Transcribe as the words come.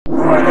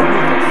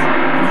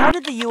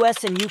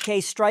US and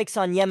UK strikes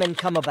on Yemen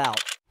come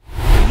about?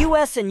 The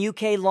US and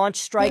UK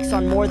launched strikes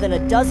on more than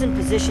a dozen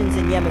positions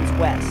in Yemen's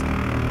west.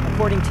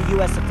 According to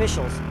US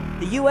officials,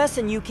 the US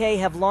and UK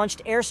have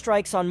launched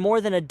airstrikes on more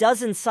than a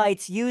dozen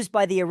sites used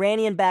by the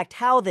Iranian-backed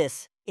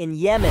Houthis in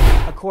Yemen,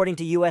 according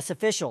to US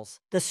officials.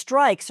 The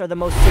strikes are the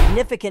most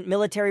significant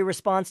military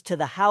response to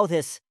the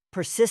Houthis'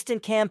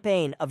 persistent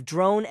campaign of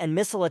drone and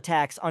missile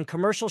attacks on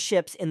commercial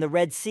ships in the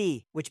Red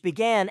Sea, which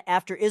began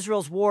after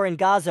Israel's war in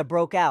Gaza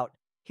broke out.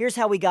 Here's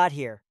how we got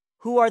here.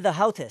 Who are the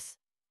Houthis?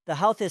 The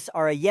Houthis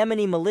are a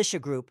Yemeni militia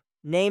group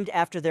named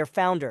after their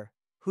founder,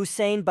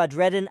 Hussein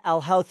Badreddin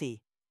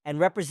al-Houthi, and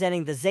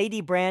representing the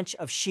Zaydi branch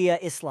of Shia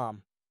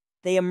Islam.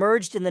 They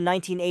emerged in the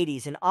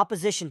 1980s in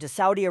opposition to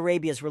Saudi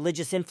Arabia's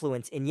religious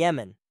influence in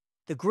Yemen.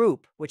 The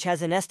group, which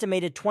has an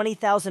estimated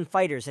 20,000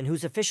 fighters and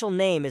whose official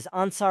name is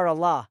Ansar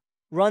Allah,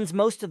 runs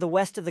most of the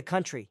west of the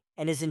country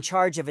and is in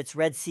charge of its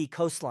Red Sea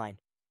coastline.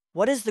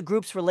 What is the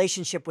group's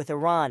relationship with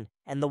Iran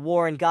and the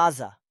war in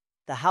Gaza?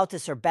 The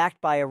Houthis are backed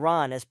by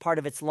Iran as part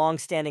of its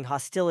long-standing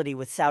hostility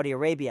with Saudi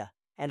Arabia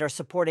and are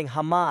supporting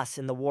Hamas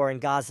in the war in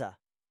Gaza.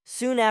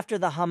 Soon after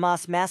the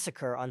Hamas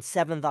massacre on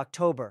 7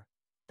 October,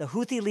 the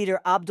Houthi leader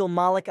Abdul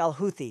Malik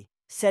al-Houthi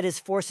said his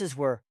forces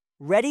were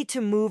ready to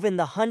move in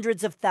the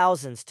hundreds of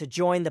thousands to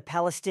join the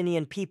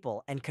Palestinian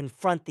people and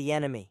confront the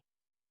enemy.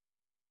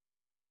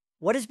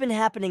 What has been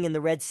happening in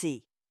the Red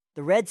Sea?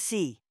 The Red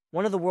Sea,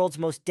 one of the world's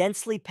most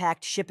densely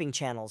packed shipping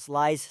channels,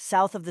 lies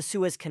south of the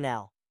Suez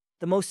Canal,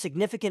 the most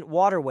significant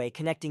waterway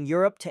connecting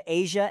Europe to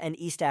Asia and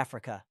East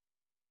Africa.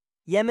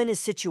 Yemen is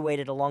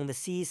situated along the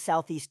sea's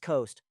southeast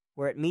coast,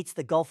 where it meets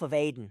the Gulf of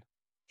Aden.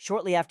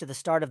 Shortly after the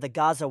start of the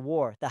Gaza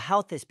war, the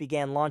Houthis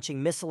began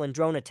launching missile and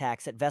drone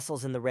attacks at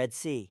vessels in the Red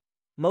Sea,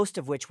 most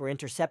of which were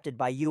intercepted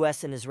by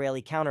US and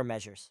Israeli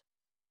countermeasures.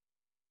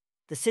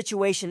 The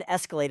situation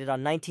escalated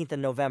on 19th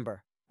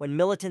November, when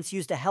militants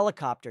used a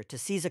helicopter to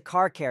seize a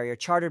car carrier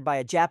chartered by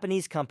a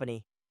Japanese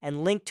company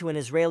and linked to an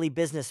Israeli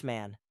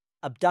businessman,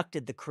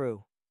 abducted the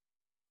crew.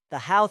 The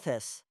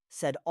Houthis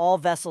said all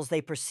vessels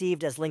they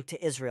perceived as linked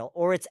to Israel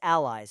or its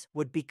allies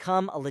would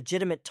become a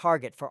legitimate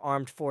target for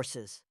armed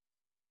forces.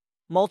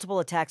 Multiple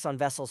attacks on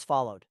vessels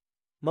followed,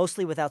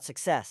 mostly without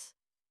success,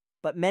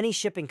 but many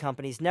shipping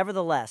companies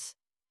nevertheless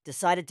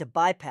decided to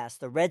bypass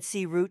the Red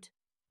Sea route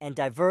and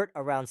divert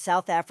around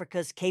South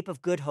Africa's Cape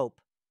of Good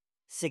Hope,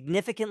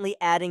 significantly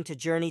adding to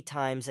journey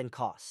times and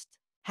cost.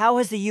 How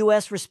has the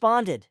U.S.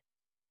 responded?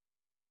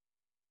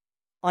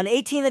 On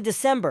 18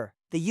 December,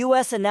 the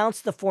U.S.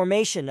 announced the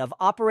formation of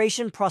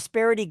Operation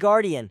Prosperity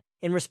Guardian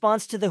in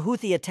response to the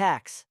Houthi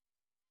attacks.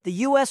 The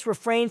U.S.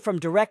 refrained from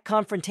direct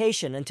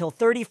confrontation until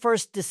 31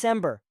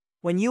 December,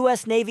 when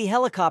U.S. Navy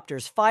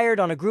helicopters fired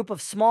on a group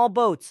of small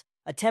boats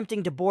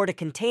attempting to board a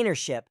container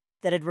ship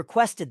that had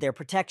requested their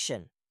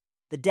protection.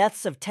 The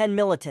deaths of 10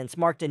 militants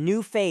marked a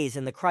new phase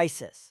in the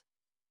crisis.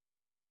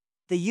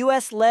 The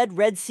U.S.-led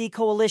Red Sea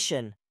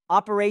Coalition,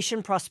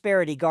 Operation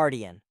Prosperity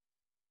Guardian.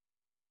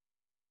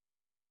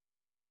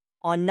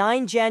 On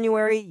 9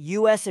 January,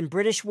 U.S. and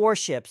British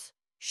warships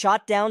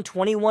shot down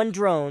 21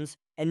 drones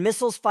and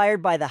missiles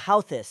fired by the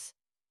Houthis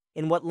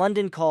in what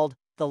London called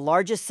the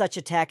largest such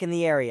attack in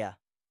the area.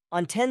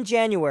 On 10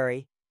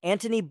 January,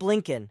 Antony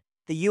Blinken,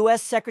 the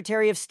U.S.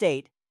 Secretary of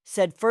State,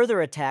 said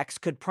further attacks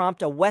could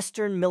prompt a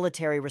Western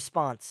military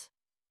response.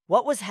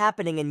 What was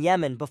happening in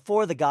Yemen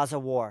before the Gaza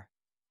war?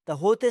 The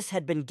Houthis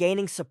had been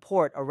gaining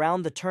support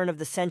around the turn of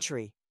the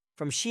century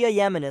from Shia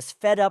Yemenists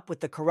fed up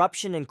with the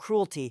corruption and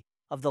cruelty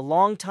of the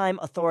longtime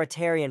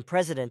authoritarian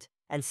president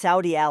and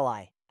Saudi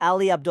ally,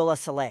 Ali Abdullah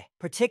Saleh,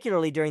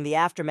 particularly during the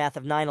aftermath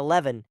of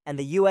 9/11 and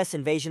the U.S.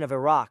 invasion of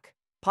Iraq.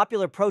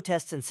 Popular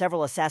protests and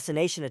several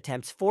assassination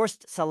attempts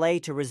forced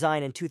Saleh to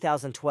resign in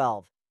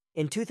 2012.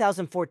 In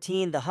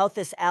 2014, the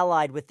Houthis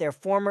allied with their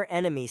former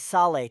enemy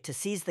Saleh to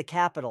seize the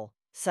capital,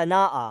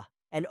 Sana'a,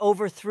 and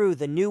overthrew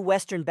the new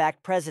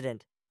Western-backed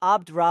president,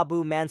 Abd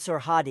Rabbu Mansur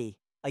Hadi,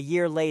 a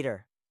year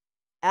later.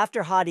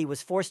 After Hadi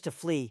was forced to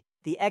flee,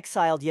 the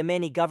exiled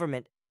Yemeni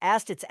government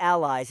asked its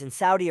allies in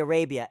Saudi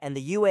Arabia and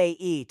the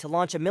UAE to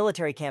launch a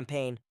military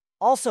campaign,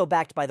 also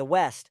backed by the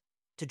West,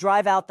 to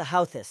drive out the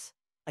Houthis.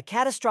 A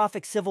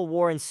catastrophic civil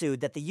war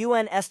ensued that the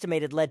UN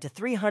estimated led to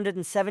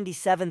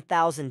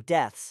 377,000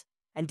 deaths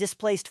and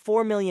displaced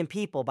 4 million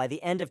people by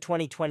the end of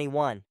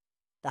 2021.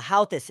 The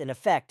Houthis, in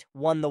effect,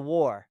 won the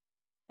war.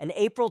 An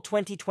April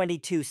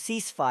 2022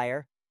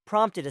 ceasefire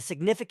prompted a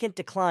significant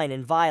decline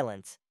in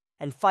violence,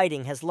 and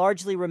fighting has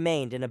largely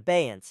remained in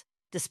abeyance,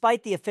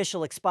 despite the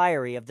official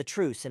expiry of the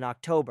truce in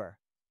October.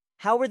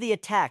 How were the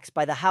attacks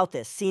by the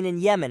Houthis seen in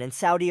Yemen and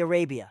Saudi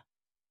Arabia?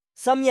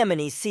 Some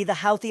Yemenis see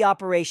the Houthi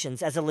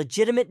operations as a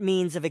legitimate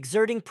means of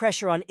exerting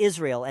pressure on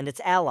Israel and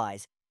its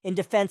allies in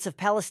defense of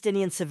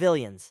Palestinian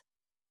civilians.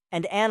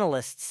 And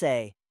analysts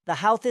say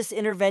the Houthis'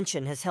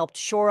 intervention has helped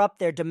shore up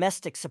their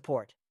domestic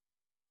support.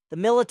 The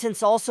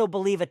militants also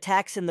believe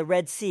attacks in the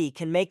Red Sea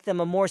can make them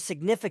a more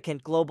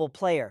significant global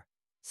player,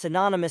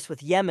 synonymous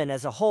with Yemen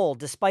as a whole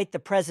despite the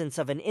presence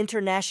of an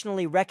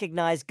internationally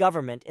recognized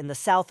government in the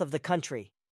south of the country.